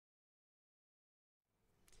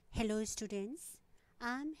Hello students,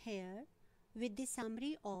 I am here with the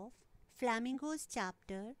summary of Flamingo's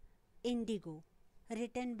chapter Indigo,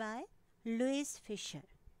 written by Louis Fisher.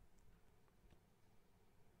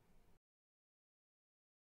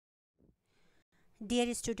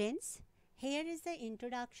 Dear students, here is the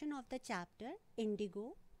introduction of the chapter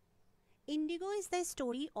Indigo. Indigo is the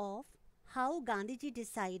story of how Gandhiji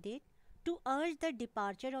decided to urge the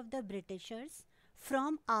departure of the Britishers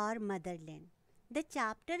from our motherland. The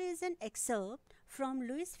chapter is an excerpt from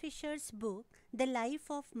Louis Fisher's book, The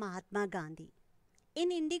Life of Mahatma Gandhi.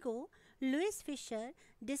 In Indigo, Louis Fisher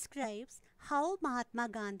describes how Mahatma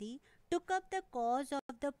Gandhi took up the cause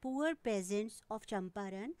of the poor peasants of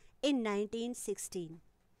Champaran in 1916.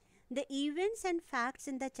 The events and facts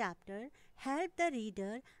in the chapter help the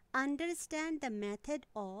reader understand the method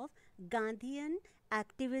of Gandhian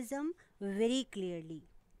activism very clearly.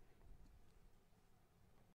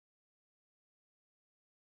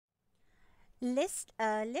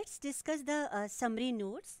 Let's discuss the summary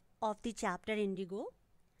notes of the chapter Indigo.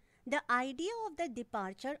 The idea of the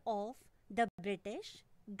departure of the British.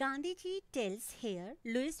 Gandhiji tells here,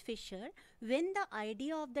 Louis Fisher, when the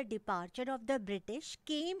idea of the departure of the British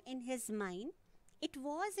came in his mind, it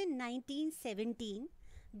was in 1917.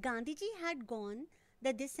 Gandhiji had gone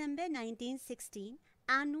the December 1916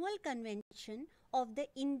 annual convention of the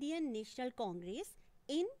Indian National Congress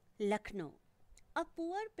in Lucknow. A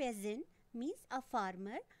poor peasant, means a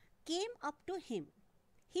farmer, came up to him.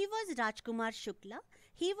 He was Rajkumar Shukla.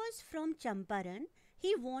 He was from Champaran.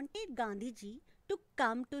 He wanted Gandhiji to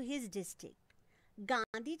come to his district.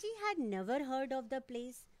 Gandhiji had never heard of the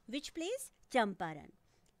place. Which place? Champaran.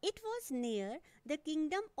 It was near the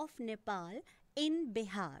kingdom of Nepal in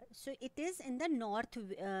Bihar. So it is in the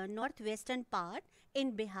northwestern part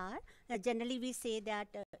in Bihar. Generally we say that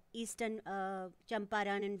eastern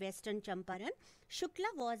Champaran and western Champaran. Shukla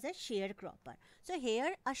was a sharecropper. So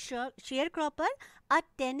here a sharecropper, a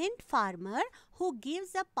tenant farmer who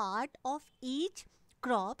gives a part of each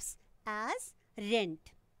crops as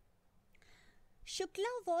rent.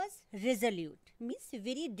 Shukla was resolute, means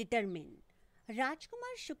very determined.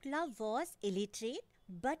 Rajkumar Shukla was illiterate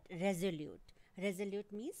but resolute.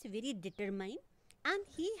 Resolute means very determined, and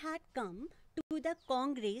he had come to the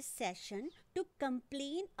Congress session to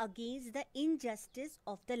complain against the injustice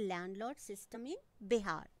of the landlord system in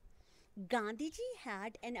Bihar. Gandhiji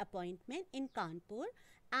had an appointment in Kanpur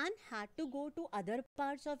and had to go to other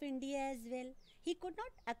parts of India as well. He could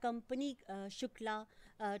not accompany Shukla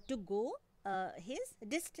to go his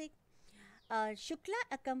district. Shukla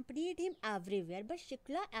accompanied him everywhere, but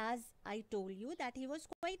Shukla, as I told you, that he was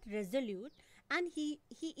quite resolute, and he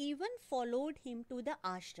even followed him to the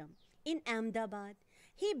ashram in Ahmedabad.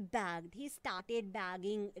 He started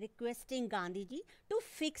begging, requesting Gandhiji to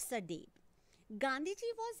fix a date.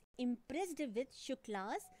 Gandhiji was impressed with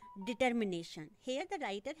Shukla's determination. Here the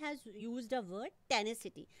writer has used a word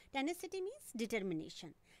tenacity. Tenacity means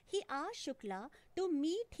determination. He asked Shukla to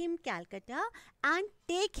meet him Calcutta and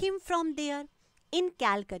take him from there. In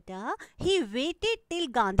Calcutta, he waited till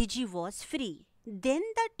Gandhiji was free. Then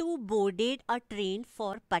the two boarded a train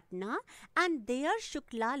for Patna, and there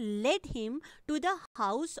Shukla led him to the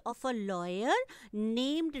house of a lawyer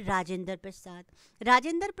named Rajendra Prasad.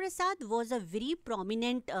 Rajendra Prasad was a very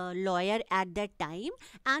prominent lawyer at that time,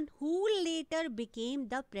 and who later became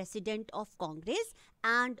the president of Congress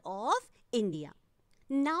and of India.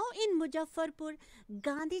 Now in Muzaffarpur,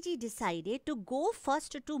 Gandhiji decided to go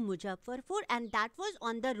first to Muzaffarpur, and that was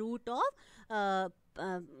on the route of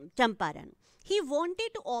Champaran. He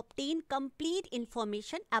wanted to obtain complete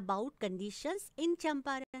information about conditions in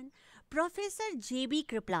Champaran. Professor J.B.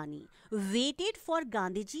 Kriplani waited for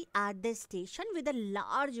Gandhiji at the station with a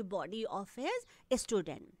large body of his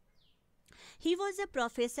students. He was a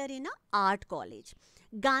professor in an art college.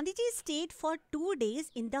 Gandhiji stayed for 2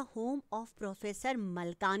 days in the home of Professor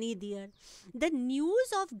Malkani there. The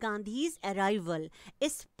news of Gandhi's arrival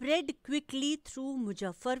spread quickly through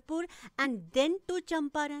Muzaffarpur and then to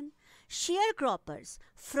Champaran. Sharecroppers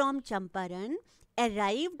from Champaran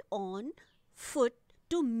arrived on foot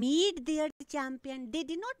to meet their champion. They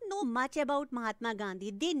did not know much about Mahatma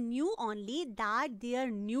Gandhi. They knew only that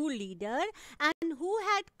their new leader and who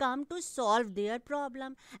had come to solve their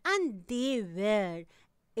problem, and they were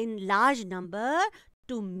in large number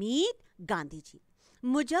to meet Gandhiji.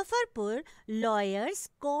 Muzaffarpur lawyers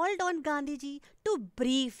called on Gandhiji to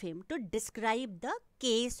brief him, to describe the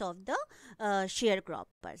case of the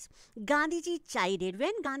sharecroppers. Gandhiji chided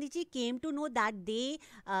when Gandhiji came to know that they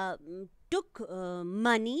took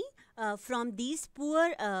money from these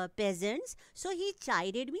poor peasants. So he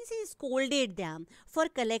chided, means he scolded them for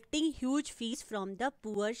collecting huge fees from the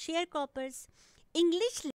poor sharecroppers.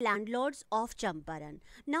 English landlords of Champaran.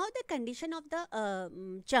 Now the condition of the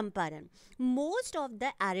Champaran. Most of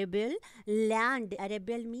the arable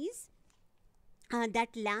means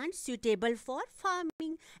that land suitable for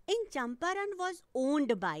farming in Champaran was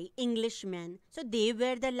owned by Englishmen. So they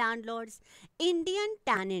were the landlords. Indian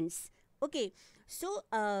tenants, okay, so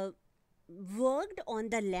worked on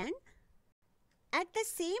the land. At the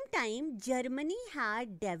same time, Germany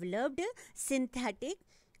had developed synthetic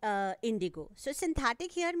indigo. So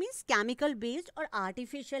synthetic here means chemical based or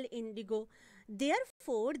artificial indigo.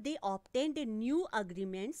 Therefore, they obtained new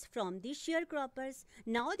agreements from the sharecroppers.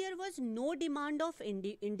 Now there was no demand of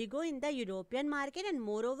indigo in the European market, and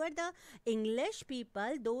moreover the English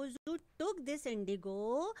people, those who took this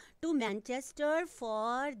indigo to Manchester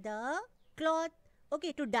for the cloth,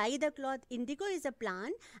 okay, to dye the cloth. Indigo is a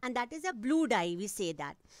plant and that is a blue dye, we say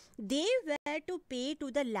that. They were to pay to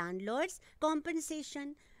the landlords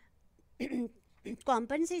compensation.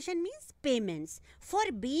 Compensation means payments.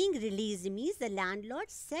 For being released means the landlord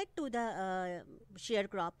said to the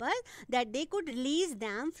sharecropper that they could release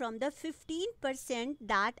them from the 15%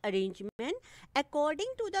 that arrangement.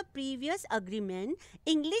 According to the previous agreement,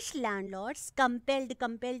 English landlords compelled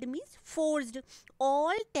means forced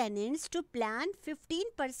all tenants to plant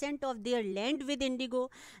 15% of their land with indigo.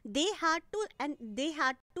 They had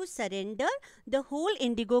to surrender the whole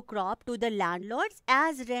indigo crop to the landlords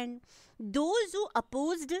as rent. Those who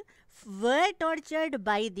opposed were tortured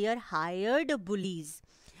by their hired bullies.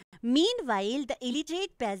 Meanwhile, the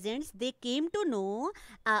illiterate peasants, they came to know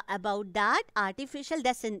about that artificial,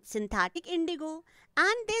 the synthetic indigo,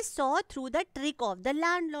 and they saw through the trick of the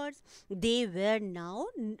landlords. They were now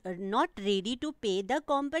not ready to pay the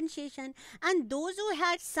compensation, and those who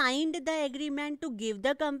had signed the agreement to give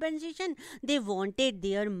the compensation, they wanted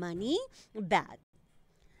their money back.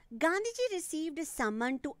 Gandhiji received a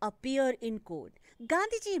summon to appear in court.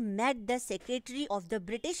 Gandhiji met the secretary of the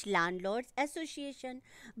British Landlords Association,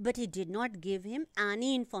 but he did not give him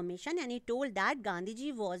any information, and he told that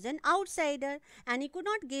Gandhiji was an outsider and he could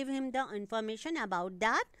not give him the information about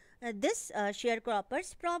that this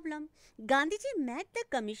sharecropper's problem. Gandhiji met the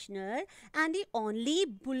commissioner and he only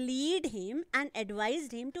bullied him and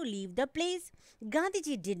advised him to leave the place.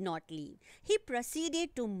 Gandhiji did not leave. He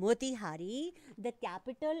proceeded to Motihari, the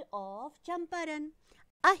capital of Champaran.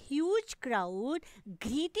 A huge crowd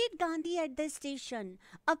greeted Gandhi at the station.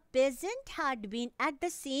 A peasant had been at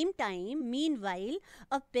the same time, meanwhile,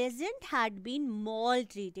 a peasant had been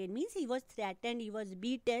maltreated, means he was threatened, he was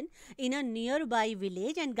beaten in a nearby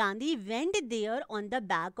village, and Gandhi went there on the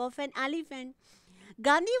back of an elephant.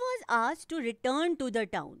 Gandhi was asked to return to the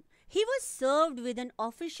town. He was served with an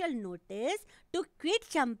official notice to quit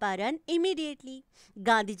Champaran immediately.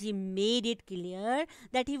 Gandhiji made it clear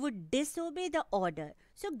that he would disobey the order.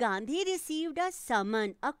 So Gandhi received a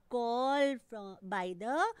summon, a call by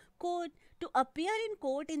the court to appear in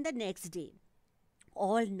court in the next day.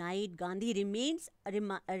 All night Gandhi remained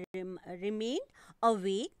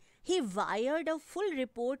awake. He wired a full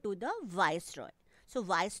report to the viceroy. So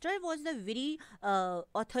Viceroy was the very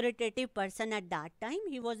authoritative person at that time.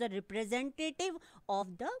 He was a representative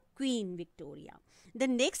of the Queen Victoria. The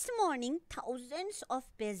next morning, thousands of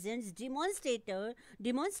peasants demonstrated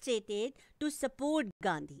to support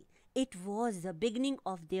Gandhi. It was the beginning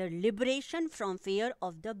of their liberation from fear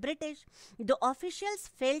of the British. The officials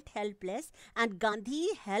felt helpless and Gandhi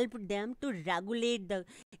helped them to regulate the...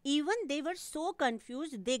 Even they were so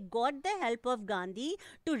confused, they got the help of Gandhi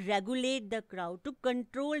to regulate the crowd, to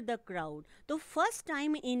control the crowd. The first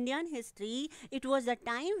time in Indian history, it was a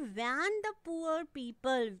time when the poor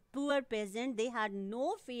people, poor peasants, they had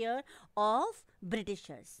no fear of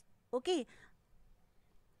Britishers. Okay.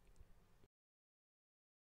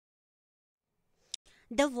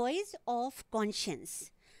 The voice of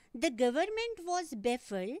conscience. The government was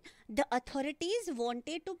baffled. The authorities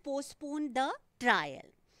wanted to postpone the trial.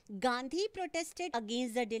 Gandhi protested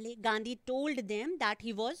against the delay. Gandhi told them that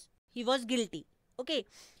he was guilty. Okay.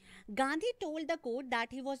 Gandhi told the court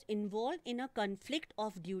that he was involved in a conflict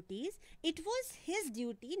of duties. It was his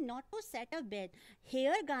duty not to set a bed.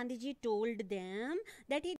 Here Gandhiji told them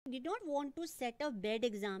that he did not want to set a bad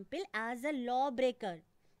example as a lawbreaker.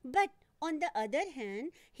 But on the other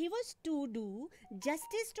hand, he was to do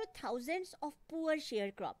justice to thousands of poor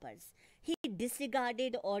sharecroppers. He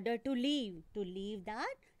disregarded order to leave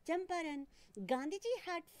that Champaran. Gandhiji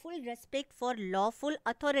had full respect for lawful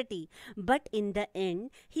authority, but in the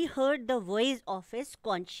end, he heard the voice of his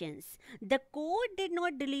conscience. The court did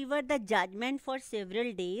not deliver the judgment for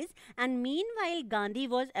several days, and meanwhile, Gandhi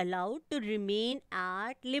was allowed to remain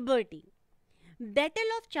at liberty.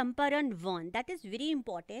 Battle of Champaran won. That is very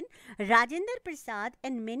important. Rajendra Prasad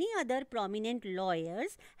and many other prominent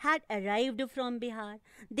lawyers had arrived from Bihar.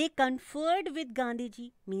 They conferred with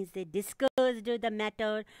Gandhiji, means they discussed the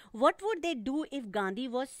matter. What would they do if Gandhi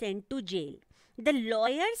was sent to jail? The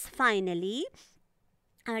lawyers finally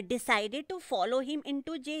decided to follow him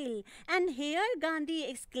into jail. And here Gandhi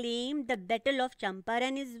exclaimed, the battle of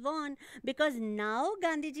Champaran is won, because now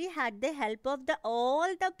Gandhiji had the help of all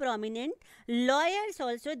the prominent lawyers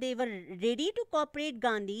also. They were ready to cooperate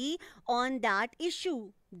Gandhi on that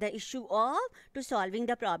issue. The issue of to solving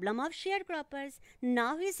the problem of sharecroppers.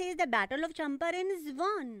 Now he says the battle of Champaran is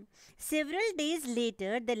won. Several days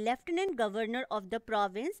later, the lieutenant governor of the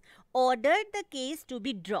province ordered the case to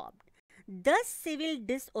be dropped. Thus, civil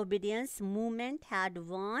disobedience movement had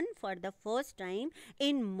won for the first time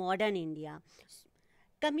in modern India.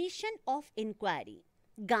 Commission of Inquiry.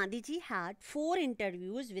 Gandhiji had 4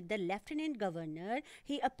 interviews with the lieutenant governor.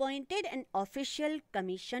 He appointed an official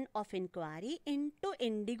commission of inquiry into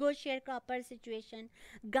Indigo sharecropper situation.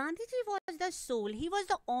 Gandhiji was the sole, he was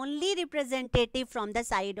the only representative from the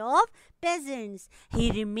side of peasants. He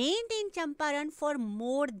remained in Champaran for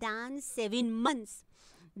more than 7 months.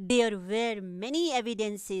 There were many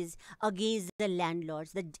evidences against the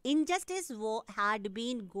landlords. The injustice had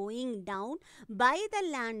been going down by the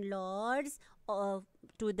landlords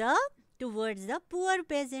towards the poor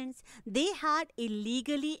peasants. They had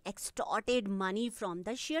illegally extorted money from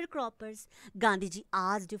the sharecroppers. Gandhiji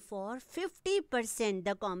asked for 50%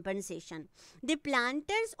 the compensation. The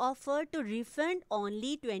planters offered to refund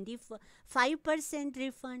only 25%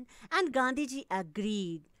 refund, and Gandhiji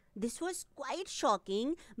agreed. This was quite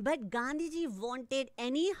shocking, but Gandhiji wanted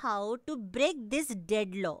anyhow to break this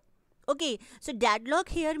deadlock. Okay, so deadlock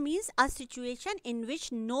here means a situation in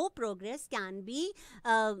which no progress can be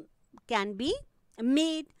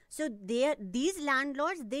made. So these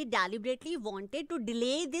landlords, they deliberately wanted to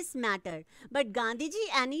delay this matter, but Gandhiji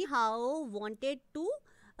anyhow wanted to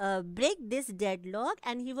break this deadlock,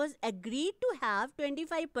 and he was agreed to have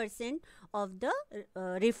 25% of the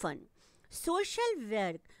refund. Social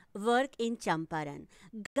work in Champaran.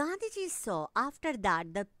 Gandhiji saw, after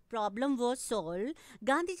that the problem was solved,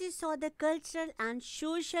 Gandhiji saw the cultural and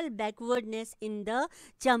social backwardness in the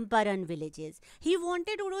Champaran villages. He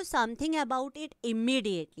wanted to do something about it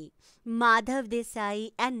immediately. Madhav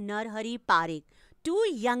Desai and Narhari Parikh, 2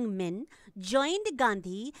 young men, joined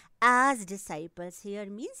Gandhi as disciples. Here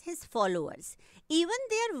means his followers. Even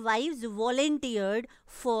their wives volunteered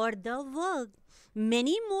for the work.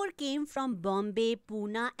 Many more came from Bombay,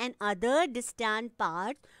 Pune and other distant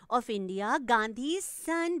parts of India. Gandhi's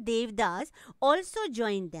son Devdas also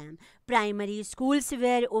joined them. Primary schools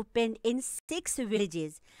were opened in 6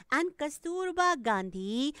 villages, and Kasturba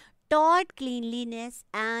Gandhi taught cleanliness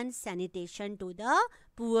and sanitation to the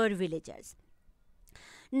poor villagers.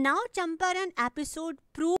 Now Champaran episode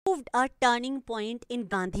proved a turning point in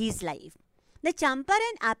Gandhi's life. The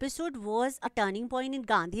Champaran episode was a turning point in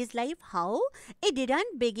Gandhi's life. How? It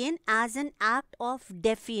didn't begin as an act of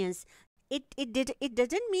defiance. It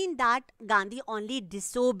doesn't mean that Gandhi only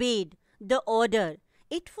disobeyed the order.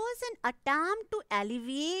 It was an attempt to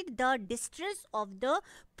alleviate the distress of the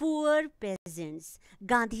poor peasants.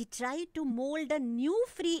 Gandhi tried to mold a new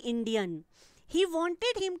free Indian. He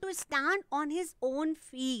wanted him to stand on his own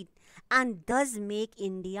feet and thus make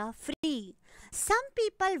India free. Some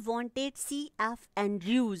people wanted C.F.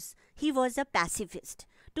 Andrews, he was a pacifist,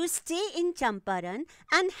 to stay in Champaran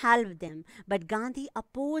and help them. But Gandhi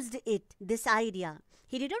opposed this idea.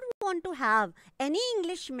 He didn't want to have any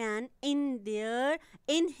Englishman in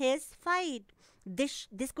his fight. This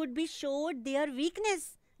could be showed their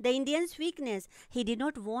weakness, the Indians' weakness. He did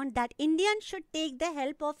not want that Indians should take the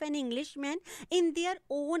help of an Englishman in their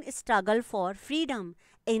own struggle for freedom.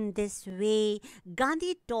 In this way,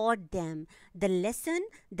 Gandhi taught them the lesson,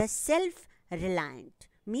 the self-reliant.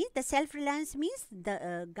 The self-reliance means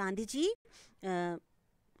the Gandhiji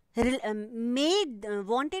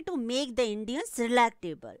wanted to make the Indians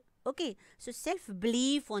relatable. Okay, so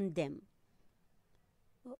self-belief on them.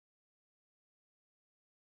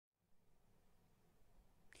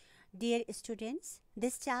 Dear students,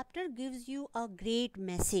 this chapter gives you a great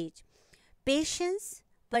message. Patience,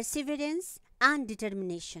 perseverance and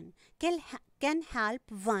determination can help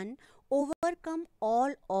one overcome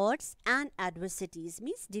all odds and adversities,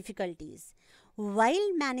 means difficulties.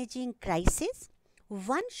 While managing crisis,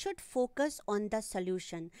 one should focus on the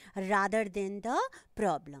solution rather than the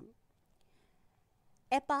problem.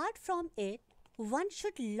 Apart from it, one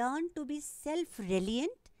should learn to be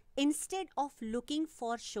self-reliant instead of looking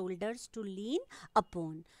for shoulders to lean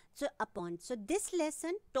upon. So this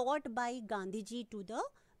lesson taught by Gandhiji to the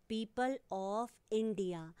people of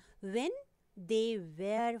India when they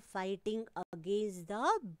were fighting against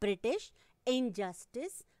the British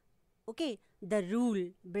injustice. Okay, the rule,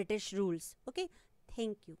 British rules. Okay,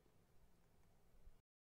 thank you.